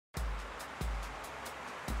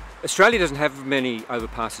Australia doesn't have many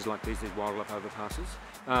overpasses like these wildlife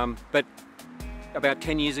overpasses, but about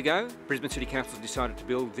 10 years ago, Brisbane City Council decided to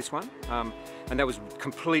build this one, and that was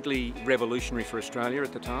completely revolutionary for Australia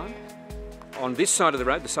at the time. On this side of the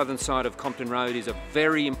road, the southern side of Compton Road, is a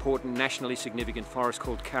very important nationally significant forest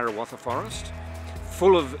called Karawatha Forest,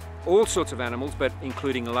 full of all sorts of animals, but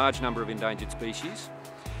including a large number of endangered species.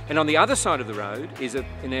 And on the other side of the road is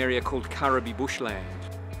an area called Kurrabi Bushland.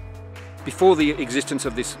 Before the existence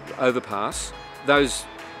of this overpass, those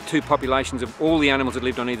two populations of all the animals that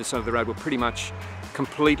lived on either side of the road were pretty much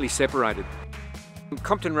completely separated.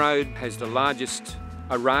 Compton Road has the largest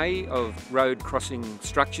array of road crossing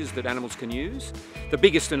structures that animals can use. The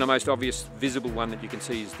biggest and the most obvious visible one that you can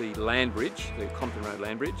see is the land bridge, the Compton Road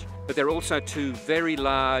land bridge. But there are also two very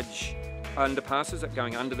large underpasses that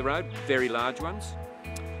going under the road, very large ones.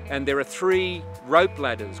 And there are 3 rope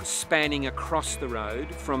ladders spanning across the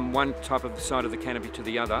road from one type of the side of the canopy to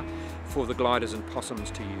the other for the gliders and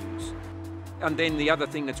possums to use. And then the other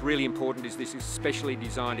thing that's really important is this is specially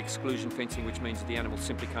designed exclusion fencing, which means that the animals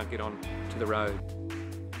simply can't get on to the road.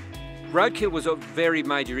 Roadkill was a very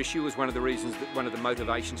major issue. It was one of the reasons, one of the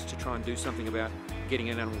motivations to try and do something about getting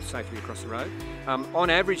an animal safely across the road. On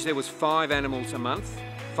average, there was 5 animals a month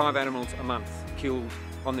killed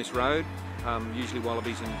on this road. Usually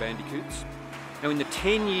wallabies and bandicoots. Now in the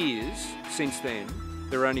 10 years since then,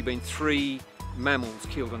 there have only been 3 mammals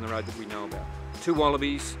killed on the road that we know about. 2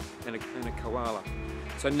 wallabies and a koala.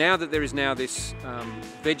 So now that there is this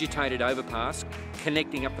vegetated overpass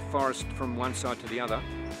connecting up the forest from one side to the other,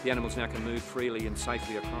 the animals now can move freely and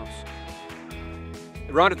safely across.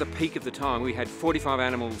 Right at the peak of the time, we had 45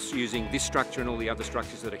 animals using this structure and all the other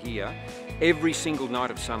structures that are here every single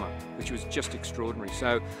night of summer, which was just extraordinary.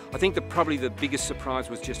 So I think that probably the biggest surprise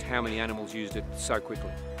was just how many animals used it so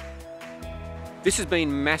quickly. This has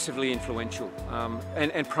been massively influential,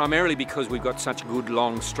 and primarily because we've got such good,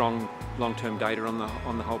 strong, long-term data on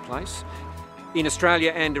the whole place. In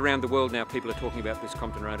Australia and around the world now, people are talking about this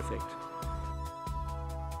Compton Road effect.